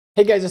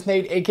Hey guys, it's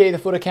Nate, aka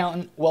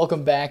TheFutAccountant.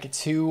 Welcome back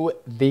to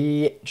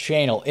the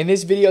channel. In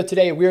this video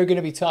today, we are going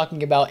to be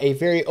talking about a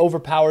very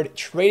overpowered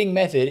trading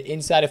method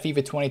inside of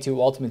FIFA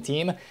 22 Ultimate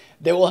Team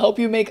that will help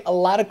you make a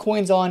lot of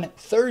coins on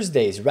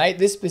Thursdays, right?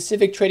 This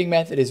specific trading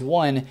method is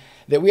one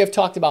that we have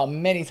talked about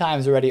many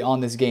times already on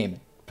this game.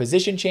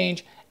 Position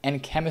change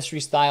and chemistry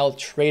style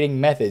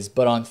trading methods,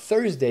 but on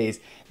Thursdays,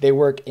 they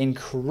work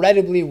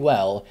incredibly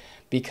well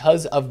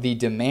because of the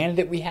demand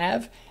that we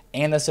have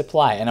and the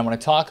supply. And I'm going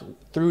to talk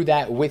through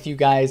that with you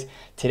guys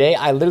today.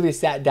 I literally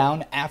sat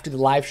down after the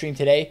live stream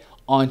today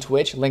on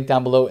Twitch, link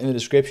down below in the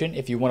description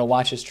if you want to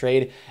watch this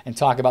trade and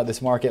talk about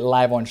this market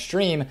live on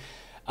stream.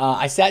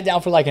 I sat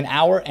down for like an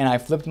hour and I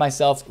flipped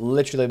myself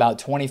literally about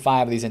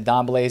 25 of these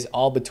Ndombeles,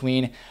 all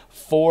between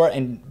 4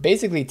 and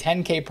basically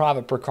 10K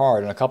profit per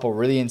card and a couple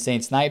really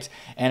insane snipes.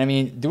 And I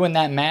mean, doing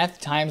that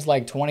math times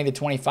like 20 to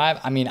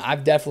 25, I mean,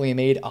 I've definitely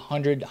made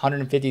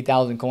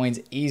 150,000 coins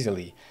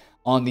easily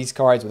on these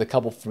cards with a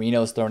couple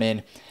Farinos thrown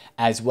in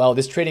as well.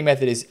 This trading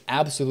method is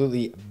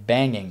absolutely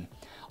banging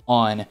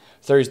on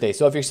Thursday.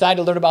 So if you're excited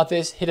to learn about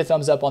this, hit a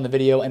thumbs up on the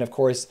video and of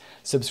course,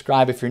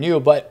 subscribe if you're new.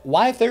 But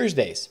why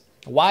Thursdays?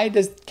 Why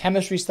does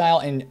chemistry style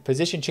and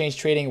position change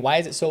trading, why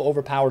is it so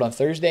overpowered on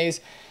Thursdays?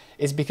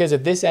 It's because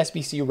of this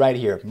SBC right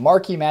here,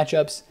 marquee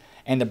matchups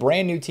and the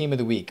brand new team of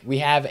the week. We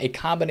have a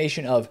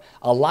combination of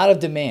a lot of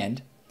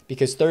demand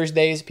because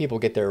Thursdays, people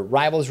get their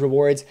rivals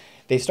rewards.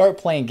 They start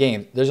playing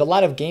games. There's a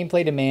lot of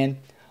gameplay demand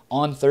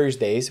on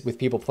Thursdays with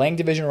people playing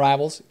division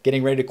rivals,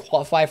 getting ready to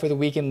qualify for the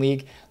weekend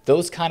league,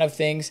 those kind of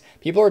things.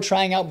 People are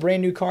trying out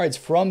brand new cards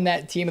from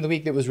that team of the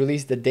week that was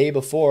released the day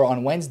before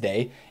on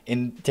Wednesday.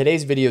 In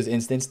today's video's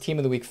instance, team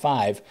of the week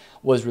 5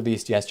 was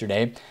released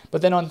yesterday.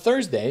 But then on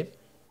Thursday,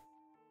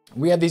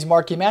 we have these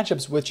marquee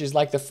matchups, which is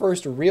like the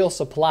first real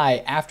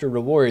supply after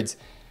rewards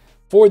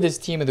for this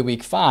team of the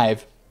week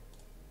 5,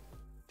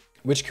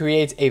 which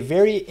creates a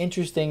very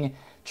interesting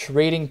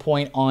trading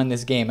point on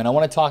this game. And I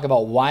want to talk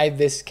about why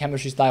this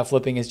chemistry style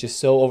flipping is just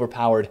so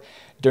overpowered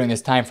during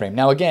this time frame.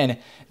 Now again,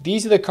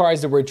 these are the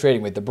cards that we're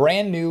trading with. The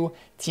brand new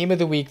team of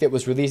the week that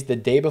was released the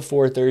day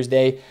before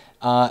Thursday.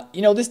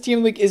 This team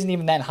of the week isn't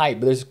even that hype,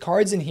 but there's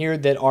cards in here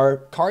that are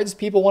cards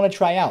people want to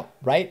try out,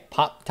 right?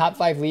 Top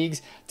 5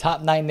 leagues,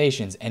 top 9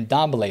 nations, and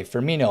Ndombele,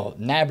 Firmino,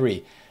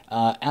 Gnabry,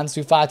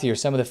 Ansu Fati are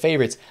some of the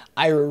favorites.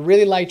 I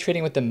really like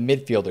trading with the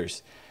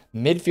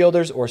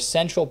midfielders or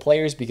central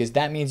players because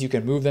that means you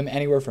can move them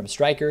anywhere from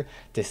striker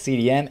to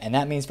CDM, and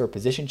that means for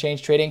position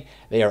change trading,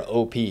 they are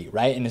OP,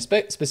 right? And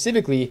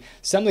specifically,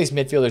 some of these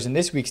midfielders in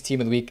this week's team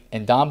of the week,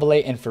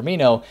 Ndombele and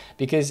Firmino,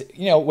 because,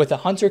 with a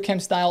hunter chem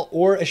style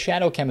or a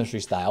shadow chemistry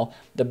style,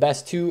 the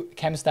best two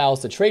chem styles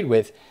to trade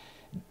with,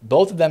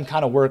 both of them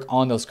kind of work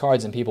on those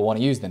cards and people want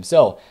to use them.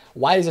 So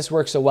why does this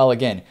work so well?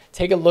 Again,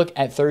 take a look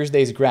at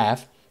Thursday's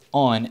graph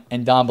on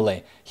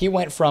Ndombele. He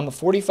went from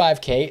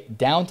 45K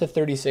down to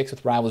 36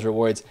 with rivals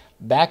rewards,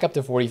 back up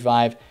to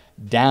 45,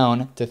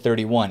 down to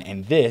 31.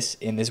 And this,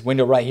 in this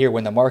window right here,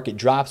 when the market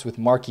drops with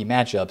marquee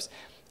matchups,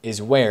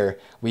 is where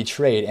we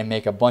trade and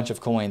make a bunch of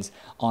coins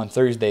on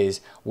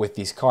Thursdays with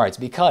these cards.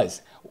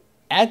 Because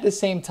at the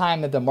same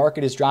time that the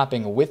market is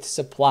dropping with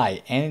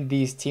supply and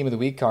these team of the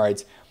week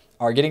cards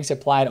are getting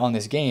supplied on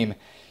this game,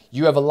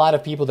 you have a lot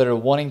of people that are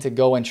wanting to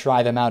go and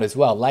try them out as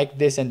well. Like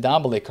this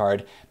Ndombele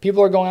card,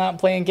 people are going out and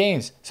playing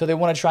games, so they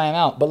want to try them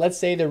out. But let's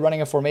say they're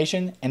running a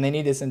formation and they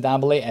need this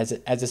Ndombele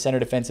as a center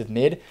defensive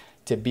mid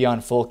to be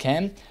on full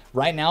chem.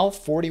 Right now,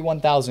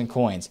 41,000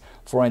 coins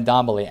for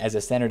Ndombele as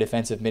a center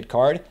defensive mid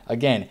card.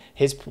 Again,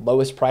 his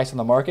lowest price on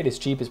the market, his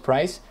cheapest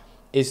price,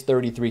 is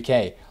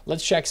 33K.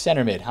 Let's check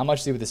center mid. How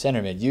much is he with the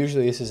center mid?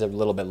 Usually this is a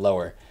little bit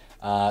lower.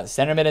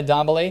 Center mid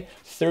Ndombele,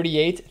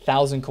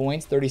 38,000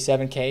 coins,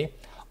 37K.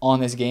 On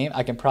this game.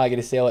 I can probably get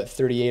a sale at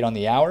 38 on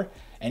the hour.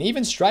 And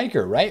even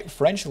striker, right?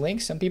 French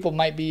link. Some people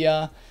might be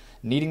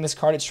needing this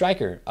card at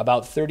striker.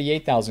 About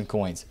 38,000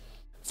 coins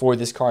for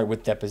this card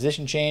with that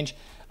position change.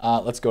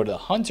 Let's go to the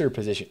hunter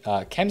position.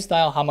 Chem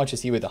style, how much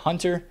is he with the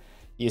hunter?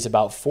 He is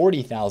about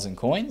 40,000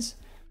 coins.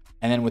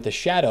 And then with the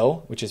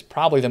shadow, which is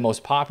probably the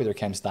most popular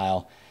chem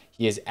style,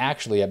 he is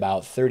actually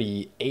about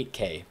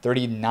 38K,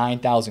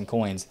 39,000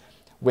 coins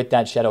with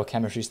that shadow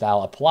chemistry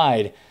style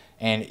applied.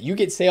 And you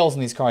get sales on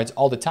these cards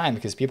all the time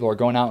because people are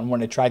going out and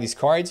wanting to try these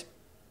cards.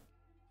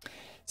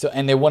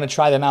 And they want to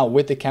try them out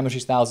with the chemistry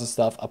styles and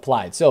stuff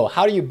applied. So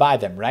how do you buy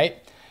them,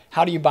 right?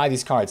 How do you buy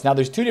these cards? Now,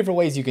 there's 2 different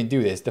ways you can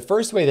do this. The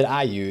first way that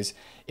I use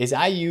is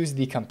I use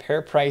the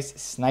compare price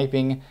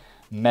sniping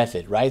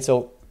method, right?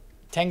 So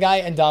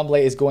Tengai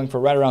Ndombele is going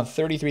for right around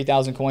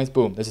 33,000 coins.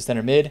 Boom, there's a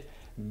center mid.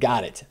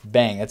 Got it.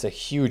 Bang. That's a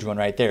huge one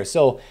right there.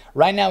 So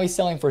right now he's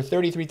selling for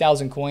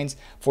 33,000 coins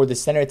for the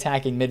center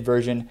attacking mid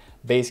version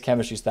base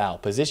chemistry style.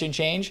 Position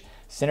change,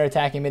 center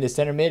attacking mid to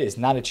center mid is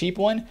not a cheap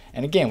one.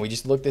 And again, we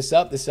just looked this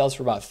up. This sells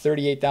for about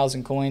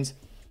 38,000 coins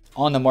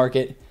on the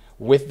market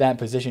with that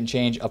position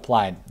change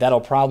applied.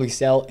 That'll probably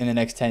sell in the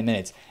next 10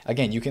 minutes.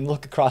 Again, you can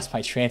look across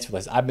my transfer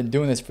list. I've been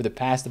doing this for the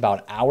past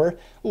about hour.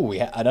 Ooh, we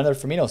had another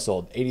Firmino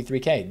sold,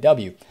 83K,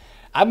 W.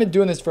 I've been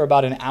doing this for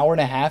about an hour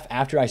and a half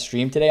after I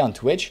streamed today on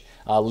Twitch.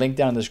 Link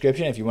down in the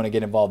description if you want to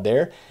get involved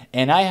there.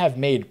 And I have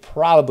made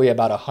probably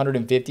about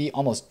 150,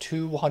 almost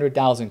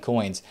 200,000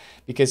 coins,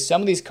 because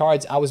some of these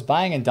cards I was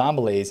buying in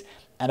Ndombeles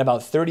at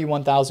about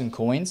 31,000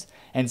 coins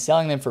and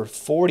selling them for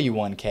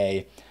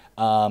 41K.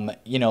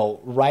 You know,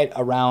 right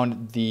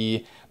around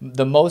the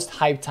most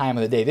hyped time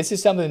of the day. This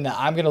is something that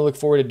I'm going to look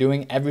forward to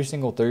doing every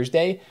single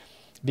Thursday,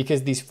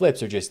 because these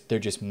flips are they're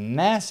just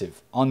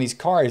massive on these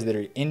cards that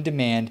are in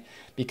demand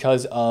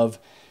because of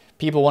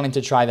people wanting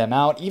to try them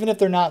out, even if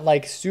they're not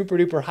like super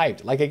duper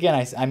hyped. Like,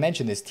 again, I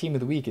mentioned this team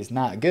of the week is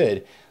not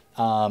good.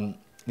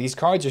 These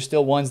cards are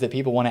still ones that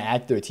people want to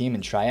add to their team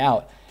and try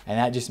out, and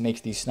that just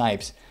makes these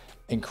snipes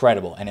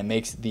incredible, and it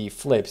makes the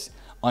flips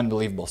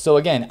unbelievable. So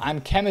again,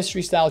 I'm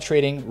chemistry style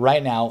trading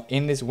right now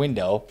in this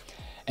window,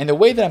 and the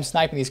way that I'm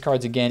sniping these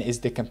cards again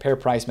is the compare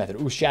price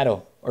method. Ooh,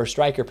 shadow or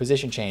striker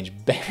position change.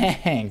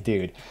 Bang,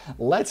 dude.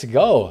 Let's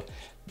go.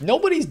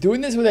 Nobody's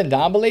doing this with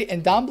Ndombele.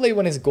 Ndombele,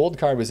 when his gold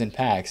card was in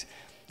packs,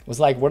 was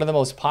like one of the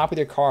most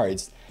popular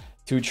cards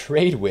to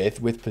trade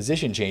with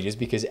position changes,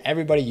 because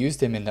everybody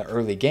used him in the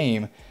early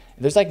game.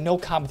 There's like no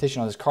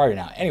competition on this card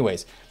now.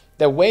 Anyways,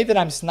 the way that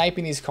I'm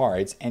sniping these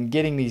cards and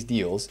getting these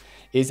deals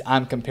is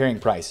I'm comparing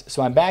price.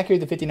 So I'm back here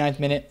at the 59th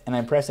minute and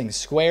I'm pressing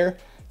square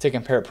to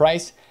compare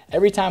price.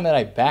 Every time that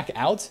I back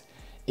out,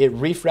 it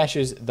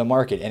refreshes the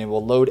market and it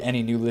will load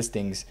any new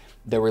listings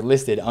that were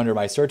listed under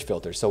my search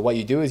filter. So what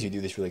you do is you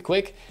do this really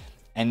quick,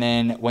 and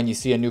then when you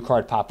see a new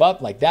card pop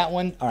up like that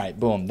one, all right,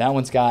 boom, that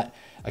one's got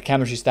a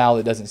chemistry style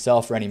that doesn't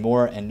sell for any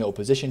more and no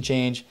position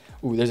change.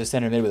 Ooh, there's a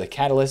center mid with a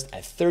catalyst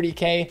at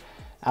 30K.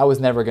 I was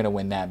never going to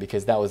win that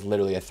because that was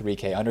literally a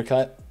 3K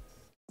undercut.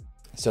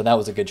 So that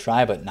was a good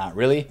try, but not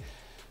really.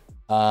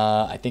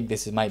 I think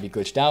this might be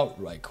glitched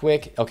out right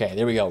quick. Okay,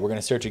 there we go. We're going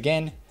to search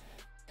again,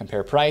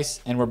 compare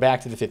price, and we're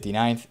back to the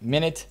 59th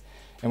minute,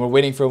 and we're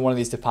waiting for one of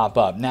these to pop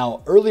up.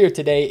 Now, earlier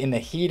today in the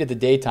heat of the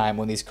daytime,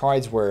 when these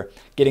cards were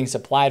getting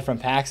supplied from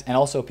packs and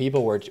also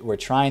people were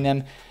trying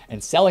them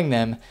and selling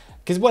them,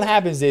 because what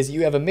happens is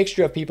you have a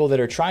mixture of people that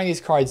are trying these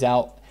cards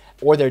out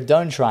or they're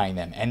done trying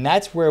them, and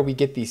that's where we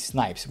get these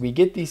snipes. We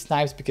get these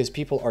snipes because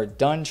people are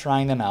done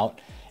trying them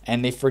out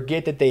and they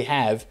forget that they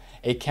have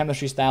a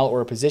chemistry style or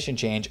a position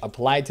change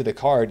applied to the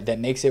card that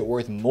makes it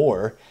worth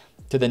more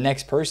to the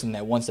next person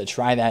that wants to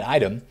try that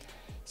item.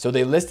 So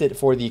they list it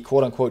for the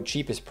quote-unquote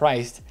cheapest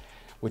priced,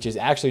 which is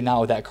actually not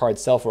what that card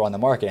sell for on the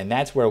market. And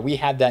that's where we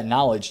have that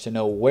knowledge to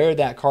know where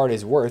that card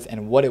is worth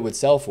and what it would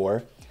sell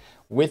for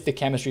with the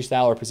chemistry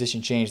style or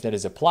position change that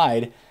is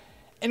applied.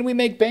 And we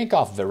make bank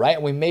off of it, right?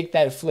 And we make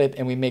that flip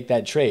and we make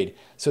that trade.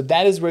 So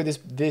that is where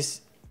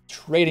this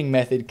trading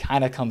method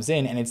kind of comes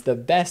in, and it's the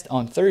best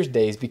on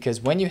Thursdays,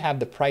 because when you have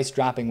the price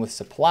dropping with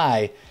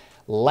supply,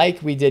 like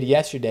we did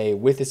yesterday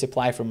with the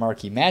supply for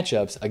marquee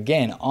matchups,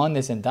 again on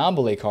this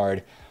Ndombele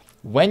card,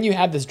 when you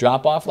have this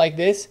drop off like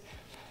this,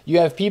 you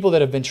have people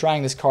that have been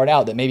trying this card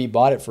out that maybe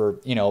bought it for,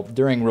 you know,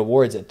 during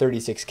rewards at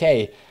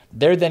 36K.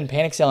 They're then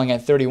panic selling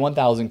at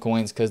 31,000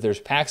 coins because there's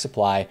pack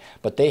supply,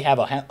 but they have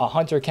a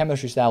hunter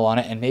chemistry style on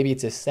it, and maybe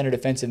it's a center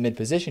defensive mid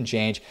position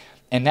change,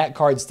 and that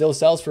card still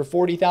sells for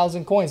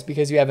 40,000 coins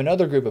because you have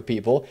another group of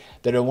people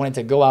that are wanting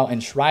to go out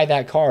and try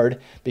that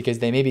card because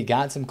they maybe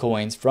got some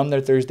coins from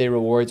their Thursday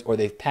rewards, or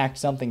they've packed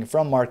something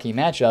from marquee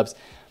matchups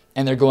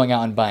and they're going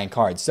out and buying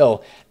cards.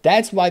 So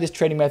that's why this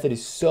trading method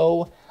is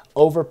so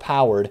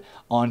overpowered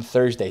on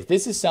Thursdays.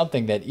 This is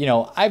something that, you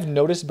know, I've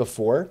noticed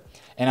before,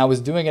 and I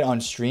was doing it on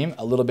stream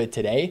a little bit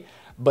today,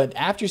 but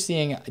after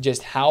seeing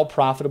just how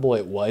profitable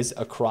it was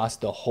across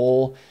the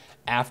whole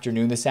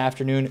afternoon this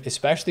afternoon,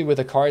 especially with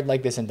a card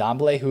like this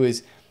Ndombele, who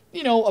is,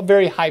 you know, a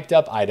very hyped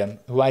up item,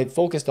 who I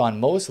focused on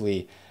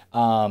mostly,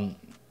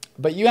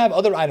 but you have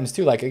other items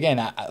too, like again,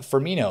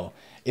 Firmino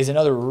is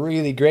another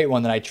really great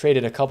one that I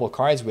traded a couple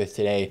cards with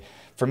today.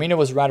 Firmino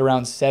was right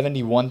around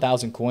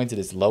 71,000 coins at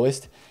his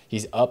lowest.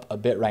 He's up a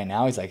bit right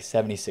now. He's like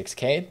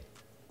 76K.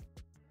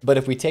 But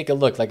if we take a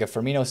look, like a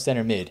Firmino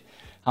center mid,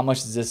 how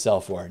much does this sell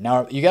for?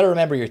 Now, you got to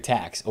remember your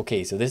tax.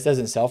 Okay, so this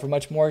doesn't sell for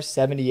much more,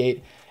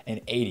 78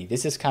 and 80.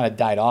 This has kind of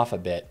died off a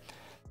bit.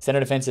 Center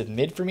defensive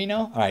mid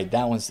Firmino. All right,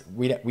 that one's,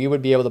 we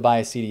would be able to buy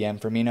a CDM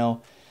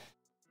Firmino.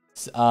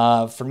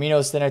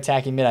 Firmino center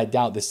attacking mid, I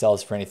doubt this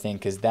sells for anything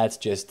because that's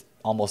just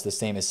almost the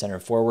same as center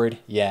forward.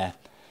 Yeah.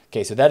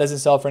 Okay, so that doesn't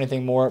sell for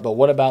anything more, but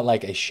what about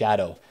like a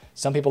shadow?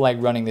 Some people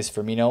like running this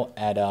Firmino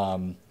at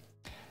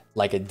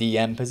like a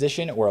DM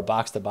position or a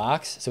box to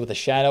box. So with a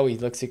shadow, he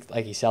looks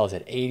like he sells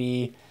at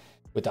 80.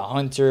 With a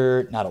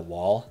hunter, not a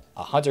wall,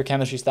 a hunter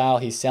chemistry style,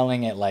 he's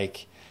selling at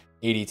like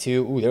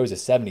 82. Ooh, there was a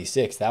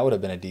 76. That would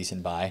have been a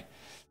decent buy.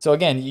 So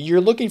again,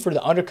 you're looking for the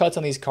undercuts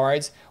on these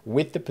cards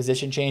with the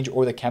position change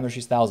or the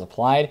chemistry styles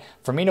applied.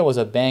 Firmino was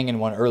a banging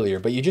one earlier,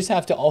 but you just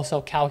have to also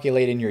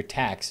calculate in your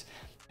tax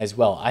as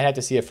well. I had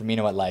to see a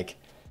Firmino at like,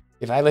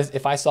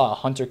 if I saw a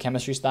hunter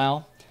chemistry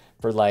style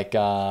for like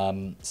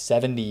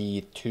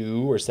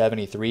 72 or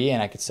 73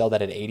 and I could sell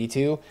that at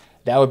 82,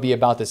 that would be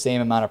about the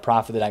same amount of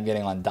profit that I'm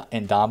getting on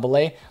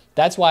Ndombele.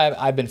 That's why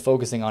I've been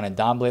focusing on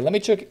Ndombele. Let me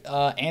check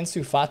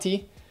Ansu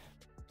Fati.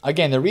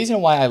 Again, the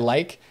reason why I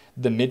like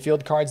the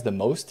midfield cards the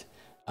most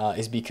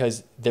is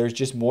because there's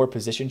just more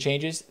position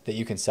changes that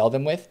you can sell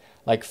them with.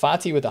 Like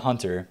Fati with the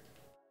Hunter.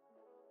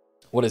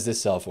 What does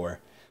this sell for?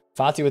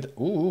 Fati with,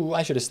 ooh,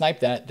 I should have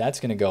sniped that. That's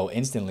going to go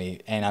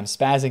instantly. And I'm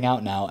spazzing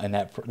out now, and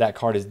that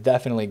card is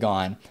definitely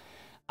gone.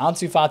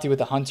 Ansu Fati with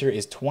the Hunter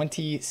is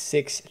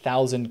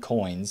 26,000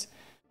 coins.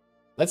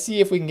 Let's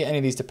see if we can get any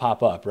of these to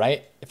pop up,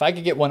 right? If I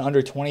could get one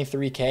under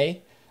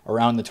 23K,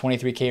 around the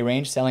 23K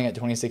range, selling at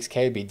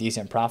 26K would be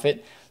decent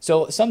profit.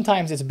 So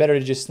sometimes it's better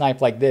to just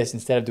snipe like this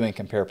instead of doing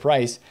compare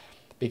price,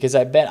 because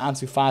I bet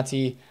Ansu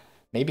Fati,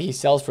 maybe he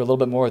sells for a little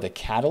bit more of the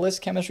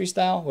Catalyst chemistry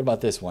style. What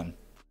about this one?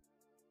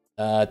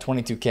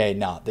 22K.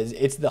 No,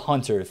 it's the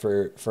Hunter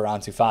for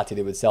Ansu Fati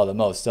that would sell the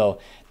most. So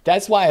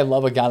that's why I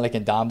love a guy like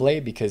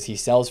Ndombele, because he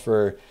sells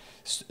for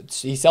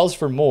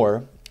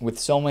more with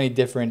so many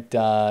different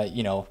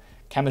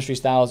chemistry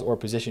styles or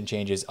position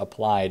changes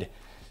applied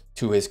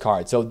to his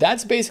card. So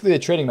that's basically the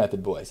trading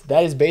method, boys.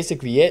 That is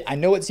basically it. I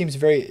know it seems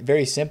very,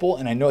 very simple,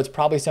 and I know it's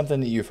probably something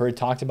that you've heard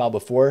talked about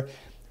before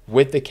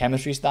with the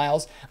chemistry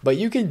styles, but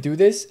you can do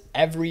this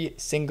every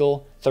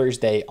single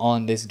Thursday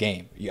on this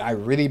game. I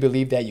really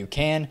believe that you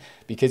can,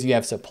 because you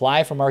have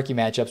supply for marquee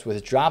matchups,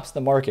 which drops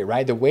the market,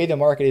 right? The way the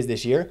market is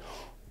this year,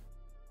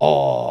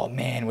 oh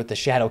man, with the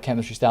shadow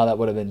chemistry style, that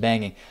would have been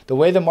banging. The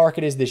way the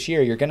market is this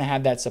year, you're going to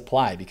have that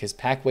supply because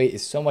pack weight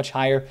is so much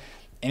higher,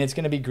 and it's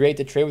going to be great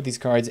to trade with these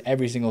cards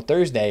every single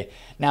Thursday.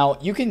 Now,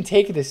 you can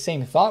take the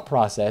same thought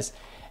process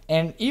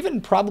and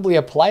even probably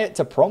apply it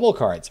to promo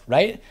cards,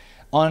 right?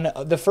 On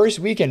the first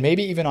weekend,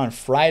 maybe even on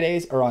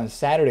Fridays or on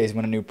Saturdays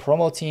when a new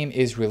promo team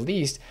is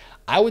released,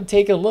 I would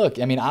take a look.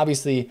 I mean,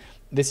 obviously,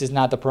 this is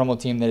not the promo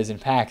team that is in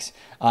packs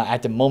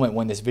at the moment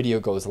when this video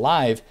goes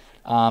live,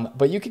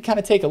 but you could kind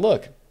of take a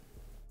look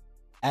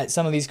at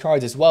some of these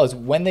cards as well as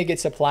when they get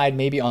supplied,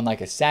 maybe on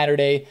like a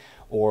Saturday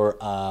or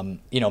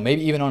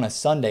maybe even on a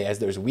Sunday, as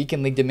there's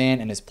weekend league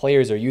demand and as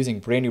players are using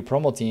brand new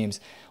promo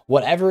teams.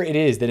 Whatever it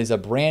is that is a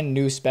brand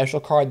new special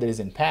card that is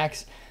in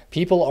packs,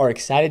 people are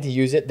excited to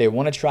use it. They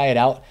want to try it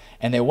out,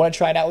 and they want to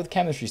try it out with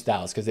chemistry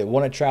styles because they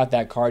want to try out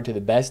that card to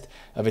the best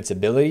of its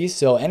abilities.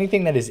 So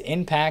anything that is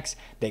in packs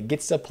that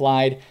gets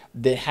supplied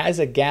that has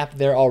a gap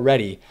there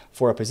already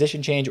for a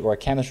position change or a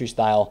chemistry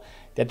style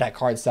that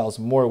card sells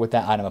more with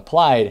that item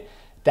applied,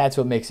 that's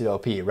what makes it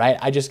OP, right?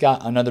 I just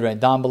got another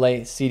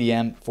Ndombele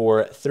CDM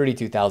for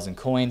 32,000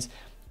 coins.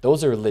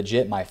 Those are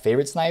legit my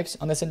favorite snipes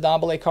on this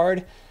Ndombele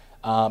card.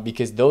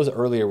 Because those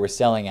earlier were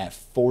selling at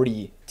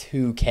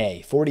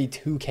 42K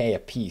a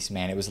piece,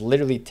 man. It was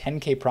literally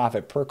 10K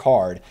profit per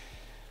card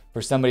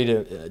for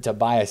somebody to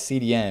buy a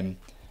CDM in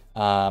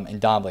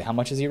Ndombele. How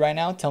much is he right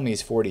now? Tell me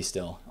he's 40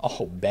 still.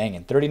 Oh,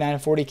 banging. 39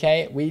 and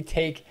 40K, we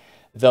take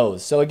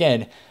those. So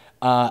again,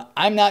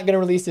 I'm not going to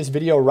release this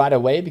video right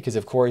away because,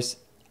 of course,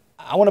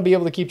 I want to be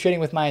able to keep trading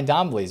with my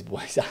Ndombeles,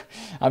 boys.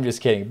 I'm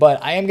just kidding.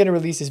 But I am going to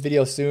release this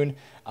video soon.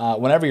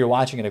 Whenever you're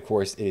watching it, of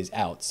course, it is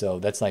out. So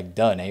that's like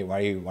done, eh?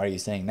 Why are you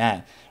saying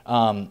that?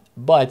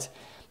 But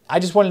I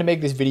just wanted to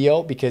make this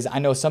video because I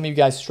know some of you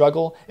guys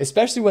struggle,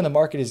 especially when the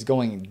market is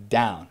going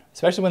down.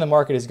 Especially when the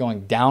market is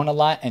going down a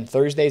lot, and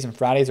Thursdays and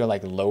Fridays are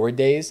like lower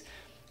days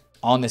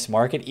on this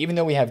market. Even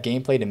though we have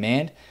gameplay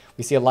demand,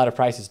 we see a lot of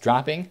prices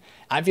dropping.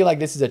 I feel like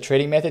this is a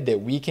trading method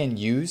that we can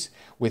use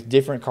with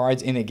different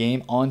cards in the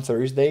game on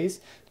Thursdays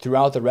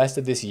throughout the rest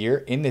of this year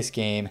in this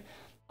game,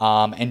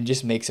 and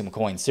just make some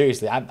coins.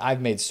 Seriously,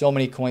 I've made so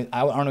many coins.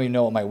 I don't even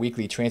know what my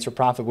weekly transfer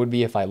profit would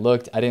be if I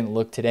looked. I didn't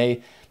look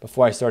today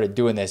before I started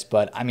doing this,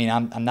 but I mean,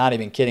 I'm not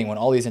even kidding. When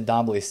all these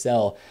Ndombeles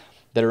sell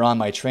that are on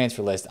my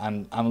transfer list,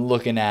 I'm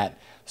looking at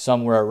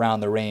somewhere around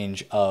the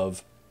range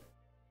of,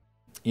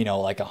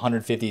 like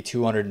 150,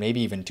 200, maybe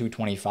even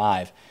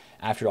 225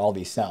 after all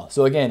these sell.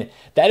 So again,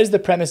 that is the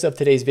premise of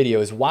today's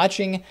video, is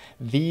watching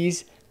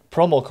these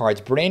promo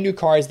cards, brand new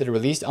cards that are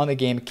released on the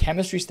game,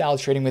 chemistry style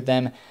trading with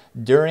them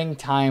during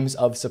times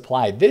of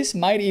supply. This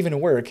might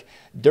even work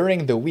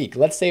during the week.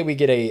 Let's say we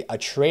get a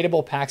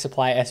tradable pack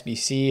supply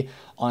SBC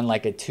on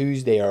like a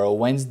Tuesday or a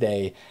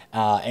Wednesday,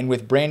 and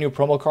with brand new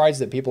promo cards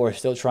that people are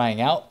still trying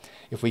out,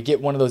 if we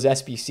get one of those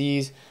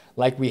SBCs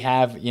like we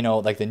have,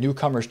 like the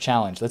Newcomers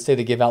Challenge, let's say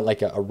they give out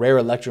like a rare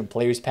Electrum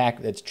Players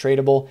pack that's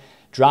tradable,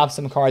 drop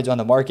some cards on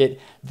the market,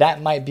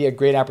 that might be a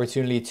great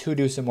opportunity to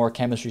do some more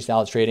chemistry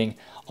style trading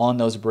on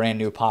those brand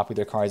new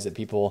popular cards that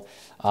people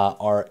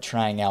are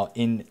trying out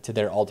into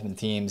their ultimate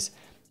teams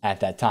at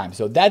that time.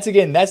 So that's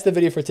the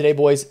video for today,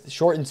 boys.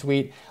 Short and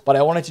sweet, but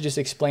I wanted to just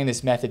explain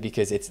this method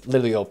because it's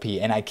literally OP,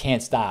 and I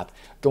can't stop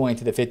going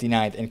to the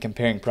 59th and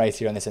comparing price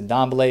here on this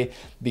Ndombele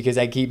because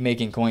I keep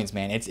making coins,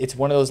 man. It's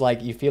one of those,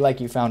 like, you feel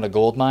like you found a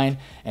gold mine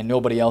and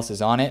nobody else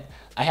is on it.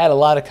 I had a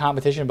lot of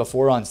competition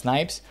before on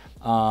snipes,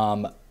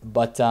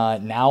 but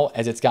now,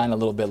 as it's gotten a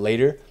little bit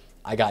later,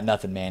 I got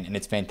nothing, man, and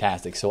it's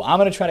fantastic. So I'm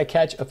going to try to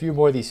catch a few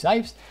more of these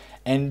snipes,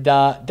 and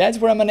that's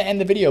where I'm going to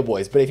end the video,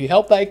 boys. But if you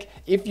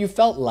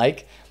felt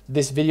like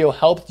this video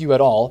helped you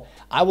at all,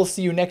 I will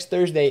see you next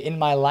Thursday in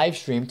my live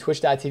stream,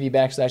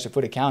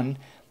 twitch.tv/TheFutAccountant.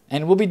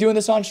 And we'll be doing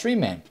this on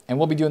stream, man. And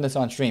we'll be doing this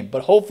on stream.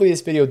 But hopefully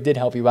this video did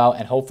help you out,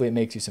 and hopefully it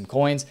makes you some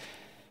coins.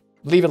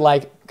 Leave a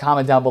like,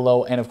 comment down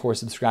below, and of course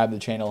subscribe to the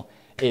channel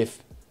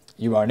if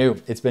you are new.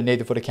 It's been Nate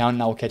the Foot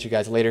Accountant. I will catch you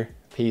guys later.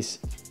 Peace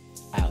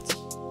out.